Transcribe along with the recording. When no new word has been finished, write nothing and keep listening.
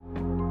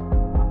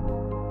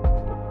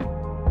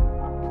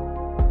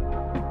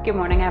Good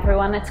morning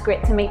everyone, it's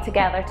great to meet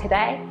together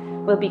today.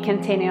 We'll be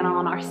continuing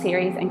on our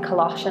series in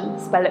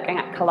Colossians by looking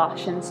at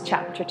Colossians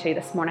chapter 2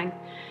 this morning.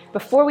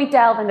 Before we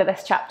delve into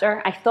this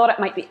chapter, I thought it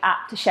might be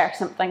apt to share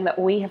something that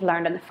we have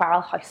learned in the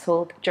Farrell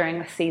household during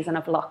the season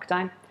of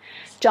lockdown.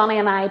 Johnny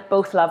and I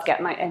both love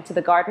getting out into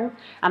the garden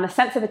and the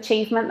sense of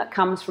achievement that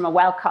comes from a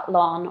well-cut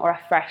lawn or a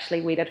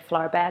freshly weeded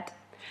flower bed.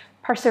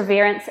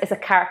 Perseverance is a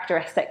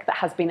characteristic that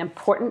has been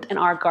important in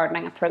our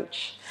gardening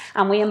approach,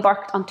 and we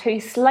embarked on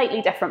two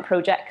slightly different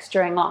projects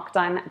during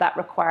lockdown that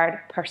required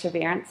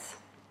perseverance.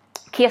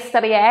 Case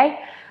study A,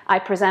 I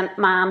present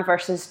man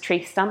versus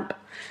tree stump.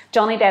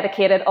 Johnny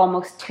dedicated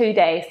almost 2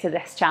 days to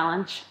this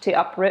challenge to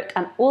uproot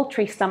an old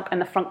tree stump in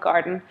the front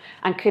garden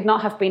and could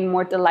not have been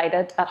more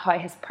delighted at how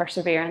his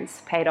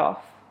perseverance paid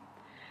off.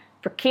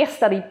 For case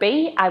study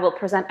B, I will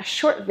present a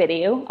short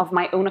video of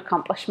my own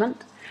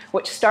accomplishment,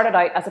 which started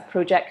out as a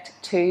project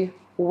to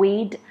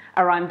weed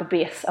around the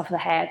base of the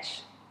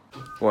hedge.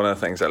 One of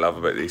the things I love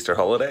about the Easter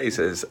holidays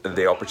is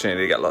the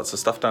opportunity to get lots of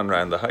stuff done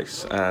around the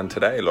house. And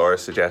today Laura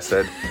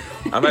suggested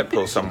I might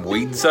pull some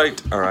weeds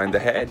out around the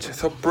hedge. I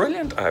thought,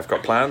 brilliant, I've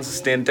got plans of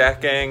stain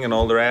decking and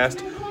all the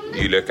rest.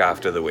 You look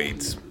after the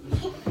weeds.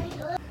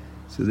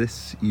 So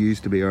this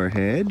used to be our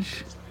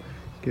hedge.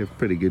 Gave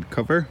pretty good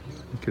cover.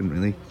 You couldn't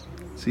really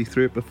see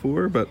through it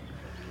before, but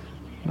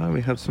now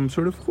we have some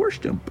sort of horse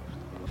jump.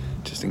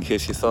 Just in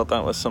case you thought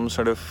that was some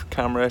sort of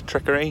camera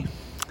trickery.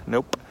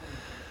 Nope.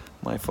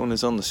 My phone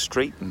is on the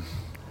street and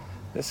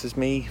this is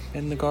me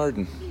in the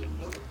garden.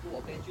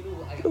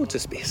 Loads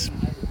of space.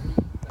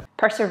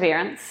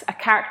 Perseverance, a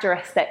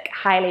characteristic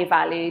highly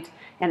valued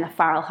in the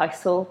Farrell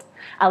household.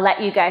 I'll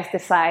let you guys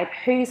decide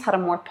who's had a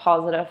more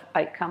positive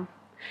outcome.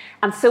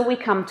 And so we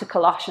come to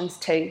Colossians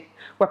 2,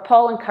 where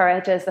Paul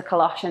encourages the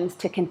Colossians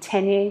to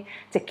continue,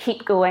 to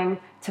keep going,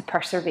 to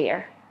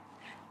persevere.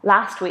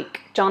 Last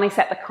week, Johnny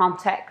set the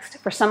context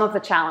for some of the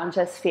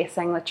challenges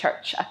facing the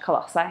church at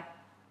Colossae,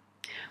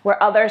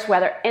 where others,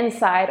 whether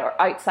inside or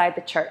outside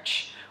the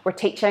church, were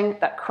teaching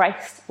that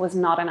Christ was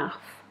not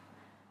enough.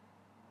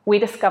 We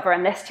discover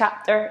in this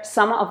chapter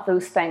some of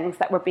those things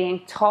that were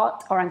being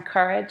taught or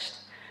encouraged,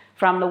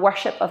 from the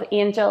worship of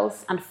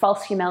angels and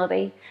false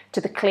humility to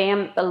the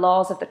claim that the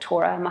laws of the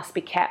Torah must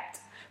be kept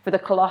for the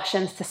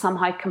Colossians to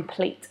somehow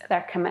complete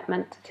their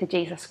commitment to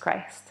Jesus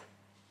Christ.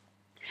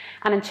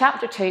 And in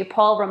chapter 2,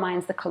 Paul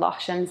reminds the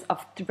Colossians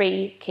of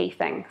three key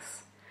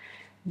things.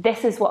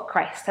 This is what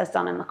Christ has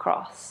done in the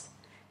cross.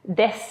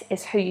 This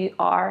is who you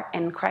are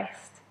in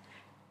Christ.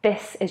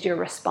 This is your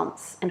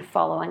response in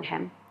following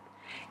him.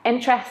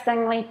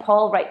 Interestingly,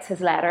 Paul writes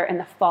his letter in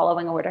the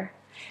following order.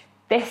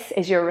 This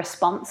is your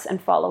response in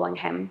following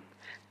him,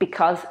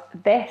 because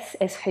this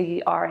is who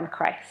you are in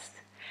Christ,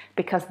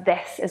 because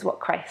this is what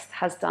Christ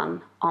has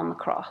done on the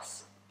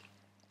cross.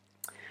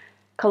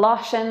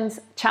 Colossians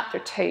chapter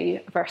 2,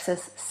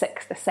 verses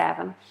 6 to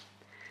 7.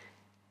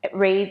 It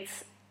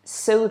reads,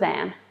 "So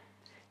then,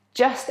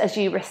 just as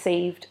you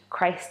received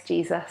Christ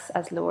Jesus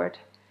as Lord,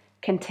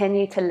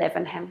 continue to live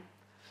in him,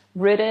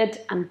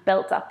 rooted and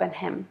built up in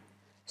him,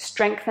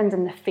 strengthened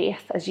in the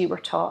faith as you were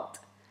taught,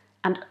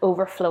 and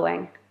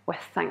overflowing with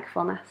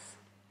thankfulness."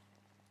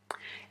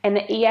 In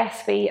the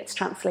ESV, it's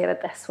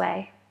translated this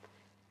way: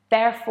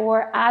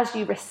 "Therefore, as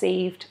you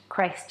received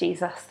Christ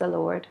Jesus the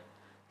Lord,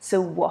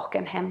 so walk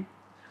in him,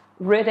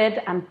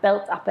 rooted and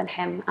built up in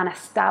him and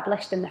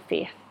established in the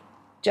faith,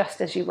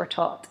 just as you were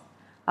taught,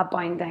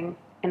 abounding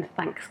in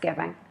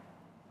thanksgiving."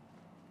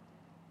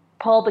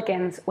 Paul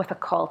begins with a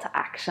call to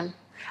action,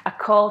 a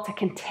call to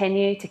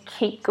continue, to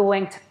keep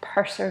going, to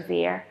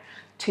persevere,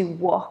 to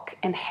walk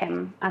in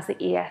him, as the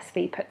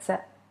ESV puts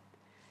it.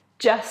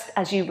 Just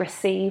as you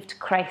received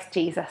Christ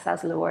Jesus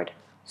as Lord,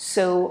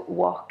 so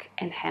walk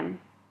in him.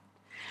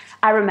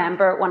 I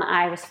remember when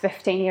I was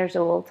 15 years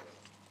old,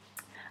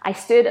 I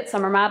stood at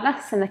Summer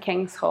Madness in the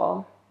King's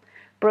Hall,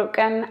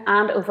 broken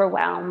and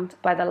overwhelmed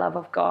by the love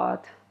of God,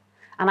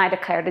 and I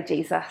declared to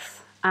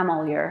Jesus, "I'm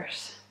all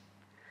yours."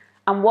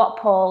 And what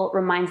Paul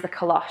reminds the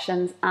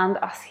Colossians and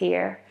us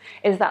here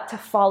is that to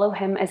follow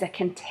him is a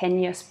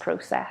continuous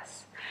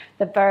process.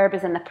 The verb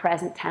is in the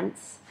present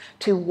tense.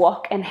 To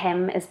walk in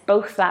him is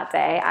both that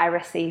day I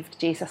received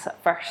Jesus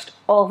at first,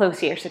 all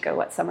those years ago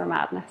at Summer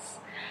Madness,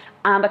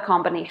 and a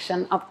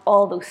combination of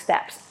all those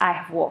steps I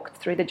have walked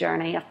through the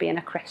journey of being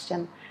a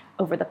Christian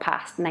over the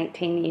past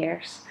 19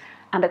 years.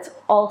 And it's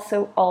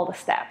also all the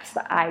steps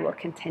that I will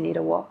continue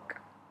to walk.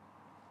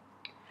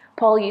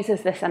 Paul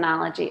uses this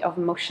analogy of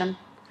motion: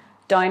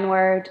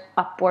 downward,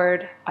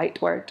 upward,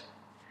 outward.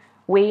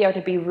 We are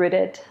to be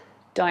rooted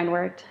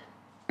downward,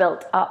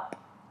 built up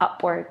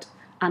upward,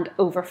 and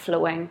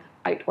overflowing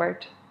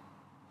outward.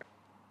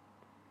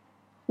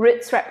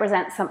 Roots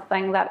represent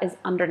something that is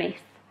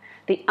underneath,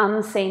 the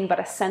unseen but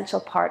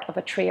essential part of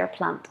a tree or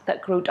plant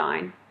that grow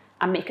down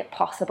and make it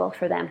possible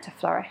for them to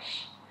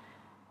flourish.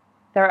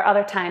 There are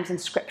other times in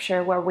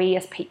Scripture where we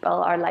as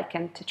people are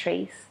likened to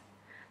trees.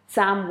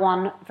 Psalm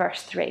 1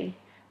 verse 3,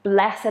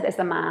 "Blessed is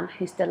the man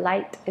whose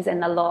delight is in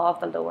the law of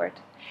the Lord.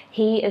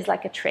 He is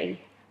like a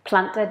tree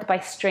planted by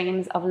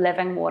streams of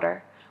living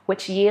water,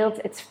 which yields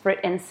its fruit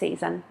in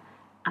season,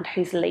 and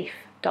whose leaf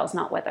does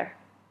not wither.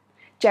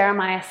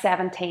 Jeremiah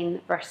 17,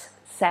 verse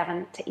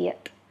 7 to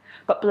 8.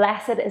 But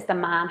blessed is the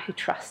man who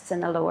trusts in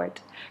the Lord,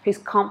 whose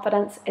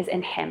confidence is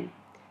in him.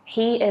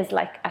 He is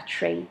like a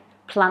tree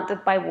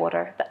planted by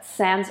water that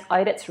sends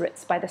out its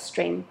roots by the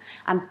stream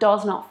and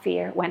does not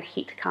fear when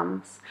heat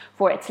comes,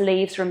 for its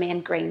leaves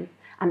remain green,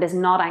 and is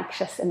not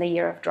anxious in the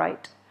year of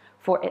drought,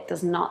 for it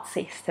does not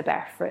cease to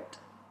bear fruit.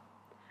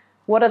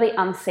 What are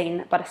the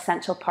unseen but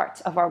essential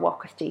parts of our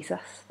walk with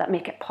Jesus that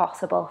make it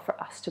possible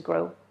for us to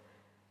grow?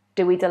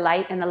 Do we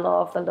delight in the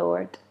law of the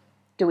Lord?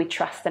 Do we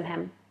trust in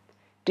him?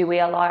 Do we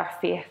allow our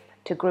faith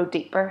to grow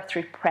deeper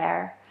through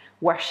prayer,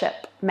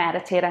 worship,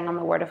 meditating on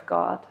the Word of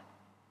God?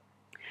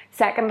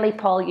 Secondly,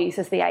 Paul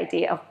uses the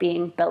idea of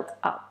being built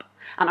up,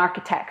 an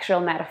architectural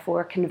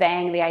metaphor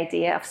conveying the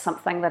idea of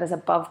something that is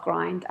above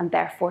ground and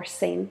therefore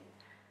seen.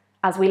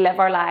 As we live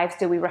our lives,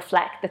 do we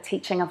reflect the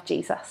teaching of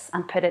Jesus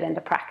and put it into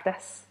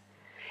practice?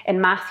 In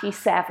Matthew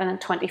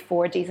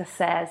 7:24, Jesus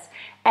says,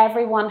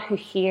 "Everyone who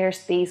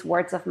hears these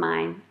words of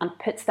mine and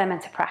puts them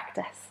into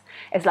practice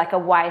is like a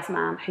wise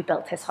man who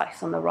built his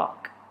house on the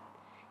rock."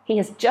 He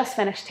has just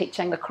finished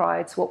teaching the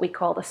crowds what we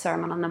call the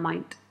Sermon on the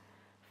Mount.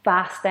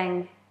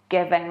 Fasting,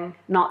 giving,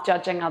 not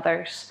judging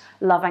others,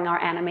 loving our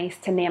enemies,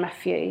 to name a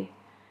few.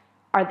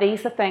 Are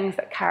these the things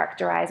that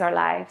characterize our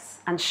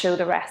lives and show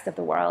the rest of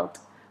the world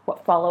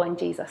what following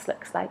Jesus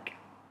looks like?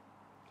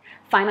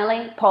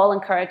 Finally, Paul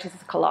encourages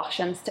the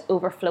Colossians to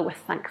overflow with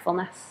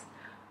thankfulness,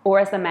 or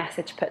as the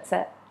Message puts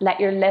it,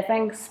 let your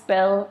living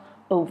spill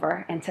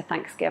over into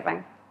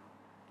thanksgiving.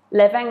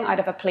 Living out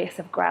of a place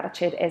of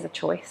gratitude is a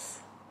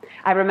choice.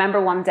 I remember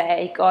one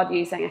day God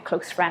using a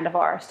close friend of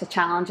ours to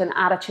challenge an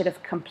attitude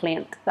of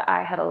complaint that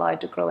I had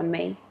allowed to grow in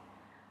me.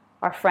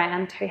 Our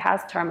friend, who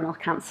has terminal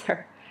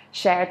cancer,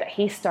 shared that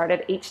he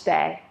started each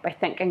day by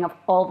thinking of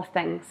all the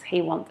things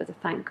he wanted to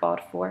thank God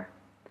for.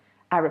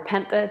 I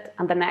repented,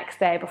 and the next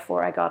day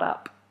before I got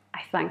up, I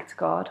thanked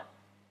God.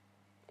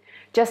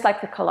 Just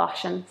like the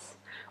Colossians,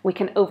 we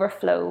can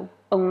overflow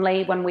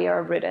only when we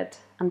are rooted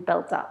and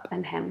built up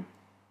in him.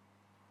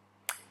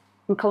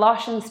 In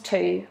Colossians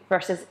 2,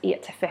 verses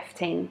 8 to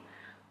 15,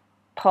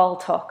 Paul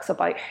talks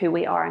about who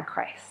we are in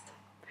Christ.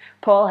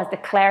 Paul has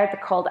declared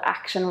the call to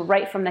action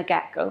right from the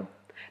get-go,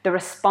 the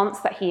response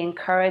that he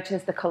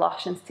encourages the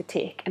Colossians to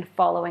take in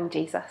following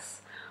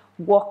Jesus.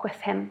 Walk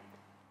with him,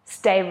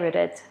 stay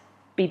rooted,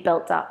 be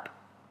built up,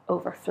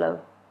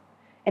 overflow.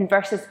 In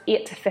verses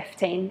 8 to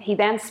 15, he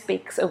then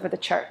speaks over the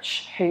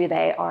church who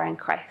they are in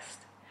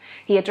Christ.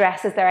 He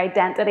addresses their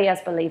identity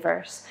as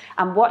believers,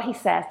 and what he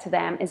says to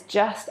them is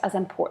just as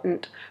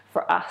important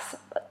for us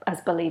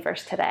as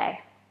believers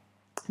today.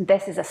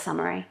 This is a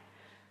summary.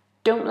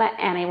 Don't let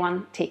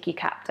anyone take you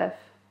captive.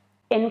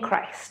 In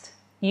Christ,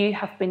 you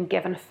have been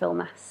given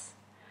fullness.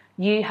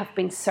 You have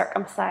been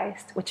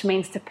circumcised, which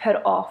means to put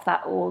off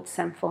that old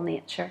sinful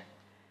nature.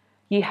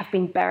 You have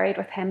been buried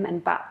with him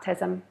in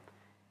baptism.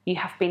 You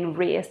have been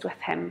raised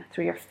with him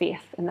through your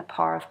faith in the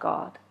power of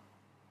God.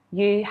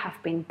 You have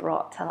been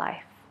brought to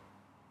life.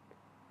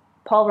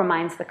 Paul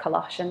reminds the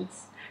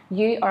Colossians,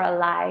 you are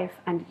alive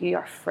and you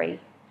are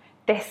free.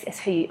 This is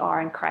who you are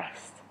in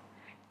Christ.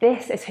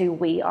 This is who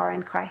we are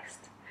in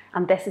Christ.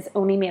 And this is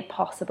only made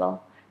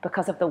possible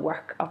because of the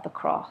work of the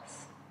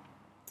cross.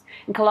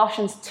 In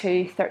Colossians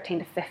 2:13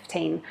 to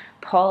 15,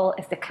 Paul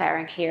is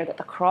declaring here that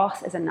the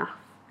cross is enough.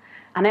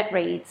 And it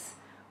reads,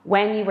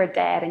 when you were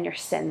dead in your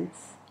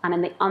sins and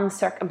in the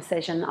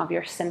uncircumcision of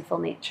your sinful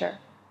nature,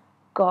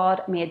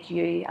 God made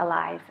you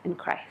alive in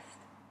Christ.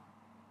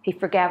 He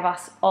forgave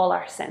us all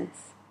our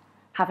sins,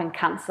 having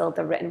cancelled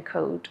the written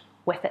code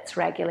with its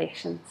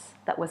regulations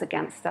that was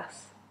against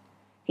us.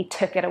 He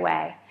took it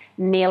away,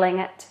 nailing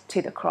it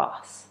to the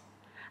cross.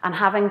 And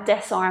having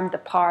disarmed the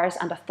powers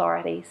and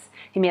authorities,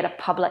 he made a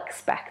public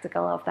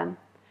spectacle of them,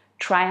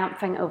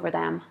 triumphing over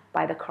them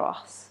by the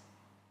cross.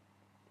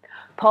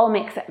 Paul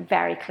makes it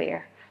very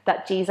clear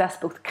that Jesus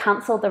both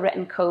cancelled the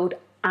written code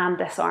and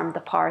disarmed the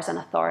powers and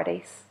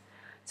authorities.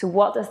 So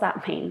what does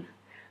that mean?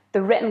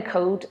 The written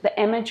code, the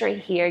imagery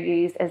here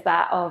used is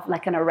that of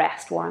like an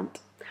arrest warrant,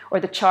 or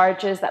the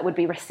charges that would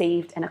be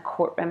received in a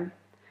courtroom.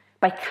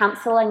 By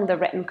cancelling the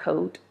written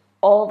code,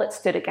 all that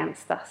stood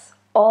against us,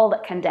 all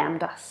that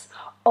condemned us,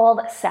 all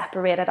that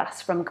separated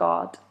us from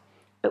God,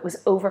 it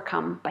was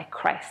overcome by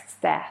Christ's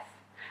death.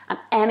 And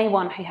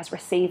anyone who has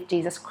received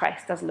Jesus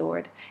Christ as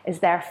Lord is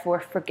therefore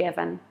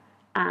forgiven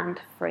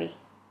and free.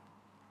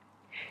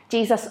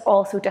 Jesus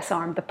also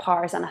disarmed the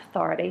powers and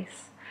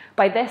authorities.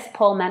 By this,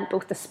 Paul meant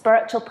both the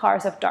spiritual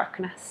powers of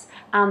darkness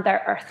and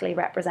their earthly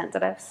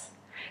representatives.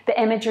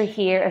 The imagery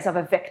here is of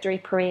a victory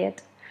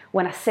parade.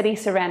 When a city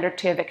surrendered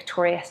to a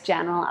victorious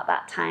general at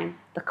that time,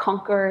 the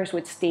conquerors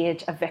would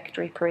stage a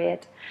victory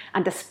parade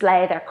and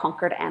display their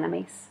conquered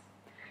enemies.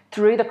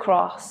 Through the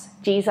cross,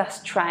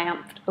 Jesus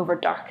triumphed over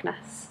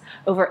darkness,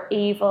 over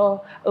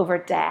evil, over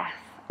death,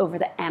 over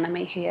the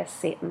enemy who is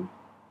Satan.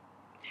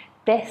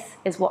 This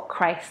is what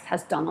Christ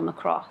has done on the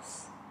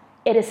cross.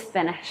 It is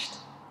finished,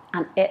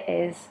 and it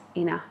is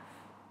enough.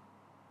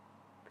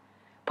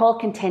 Paul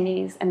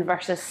continues in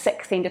verses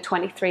 16 to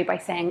 23 by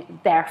saying,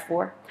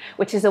 therefore,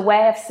 which is a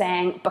way of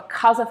saying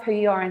because of who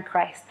you are in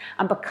Christ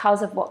and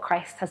because of what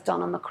Christ has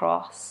done on the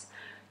cross.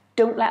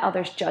 Don't let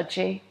others judge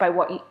you by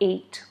what you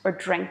eat or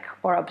drink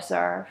or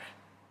observe.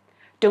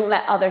 Don't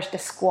let others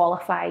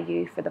disqualify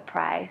you for the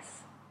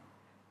prize.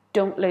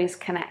 Don't lose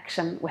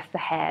connection with the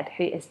head,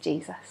 who is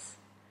Jesus.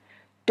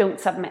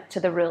 Don't submit to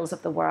the rules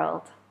of the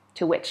world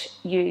to which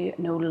you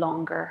no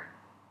longer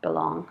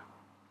belong.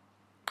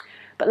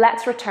 But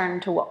let's return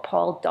to what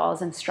Paul does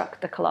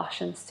instruct the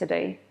Colossians to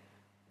do,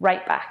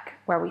 right back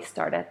where we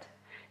started,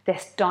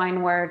 this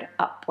downward,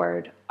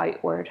 upward,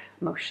 outward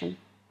motion.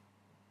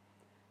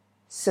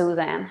 So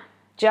then,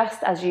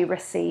 just as you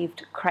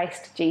received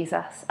Christ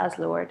Jesus as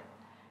Lord,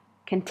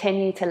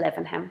 continue to live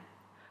in him,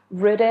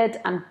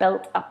 rooted and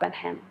built up in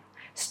him,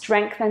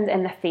 strengthened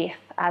in the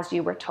faith as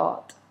you were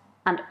taught,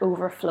 and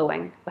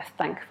overflowing with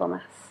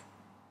thankfulness.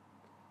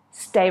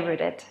 Stay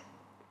rooted,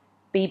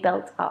 be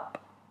built up,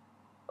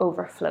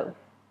 overflow.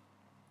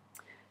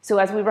 So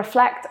as we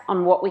reflect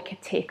on what we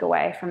could take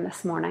away from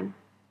this morning,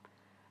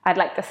 I'd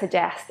like to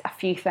suggest a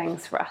few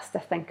things for us to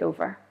think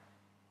over.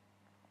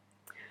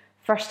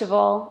 First of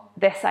all,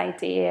 this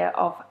idea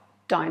of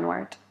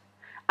downward.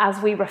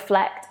 As we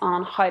reflect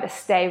on how to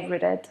stay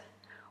rooted,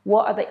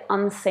 what are the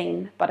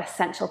unseen but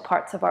essential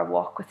parts of our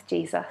walk with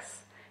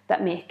Jesus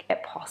that make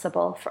it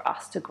possible for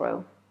us to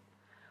grow?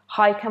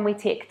 How can we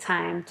take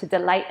time to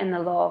delight in the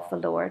law of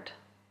the Lord,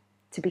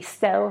 to be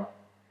still,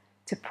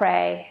 to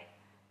pray,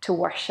 to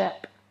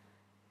worship,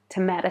 to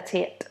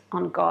meditate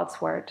on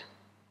God's word?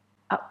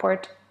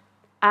 Upward,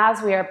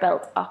 as we are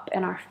built up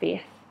in our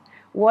faith,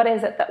 what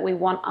is it that we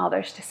want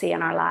others to see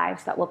in our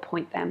lives that will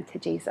point them to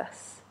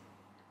Jesus?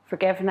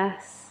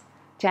 Forgiveness,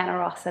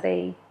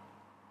 generosity,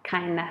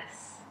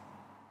 kindness,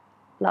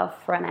 love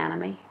for an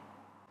enemy.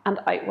 And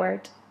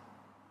outward,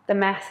 the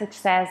message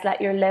says,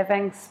 let your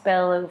living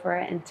spill over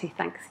into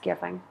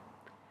thanksgiving.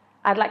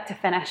 I'd like to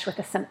finish with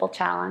a simple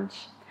challenge,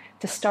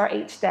 to start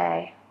each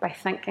day by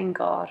thanking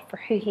God for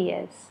who he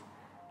is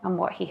and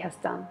what he has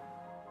done.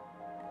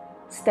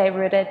 Stay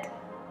rooted,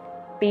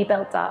 be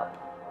built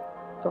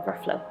up,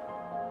 overflow.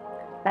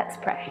 Let's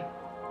pray.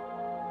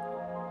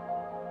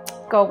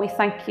 God, we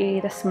thank you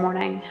this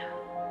morning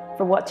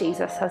for what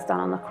Jesus has done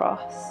on the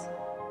cross.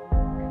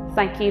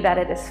 Thank you that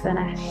it is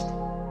finished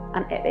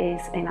and it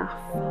is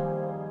enough.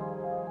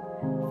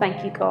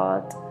 Thank you,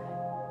 God,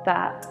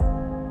 that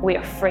we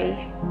are free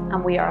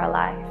and we are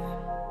alive.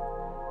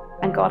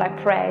 And God, I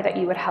pray that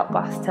you would help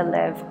us to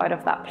live out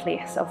of that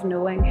place of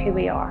knowing who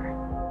we are.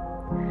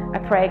 I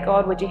pray,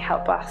 God, would you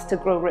help us to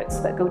grow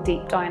roots that go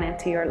deep down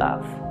into your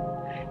love,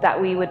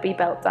 that we would be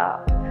built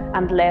up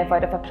and live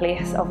out of a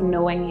place of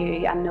knowing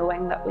you and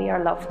knowing that we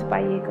are loved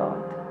by you,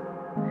 God.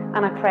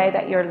 And I pray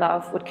that your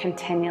love would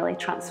continually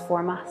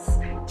transform us,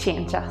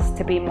 change us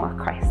to be more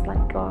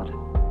Christ-like, God,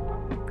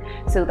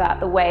 so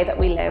that the way that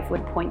we live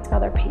would point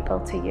other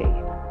people to you.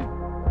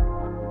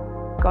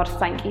 God,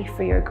 thank you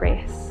for your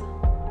grace.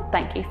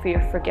 Thank you for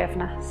your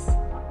forgiveness.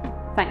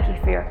 Thank you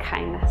for your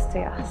kindness to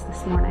us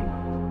this morning.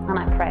 And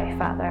I pray,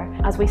 Father,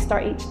 as we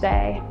start each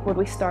day, would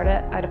we start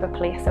it out of a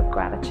place of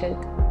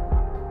gratitude,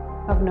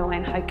 of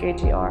knowing how good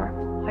you are,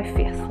 how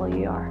faithful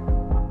you are.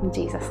 In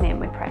Jesus' name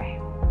we pray.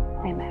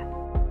 Amen.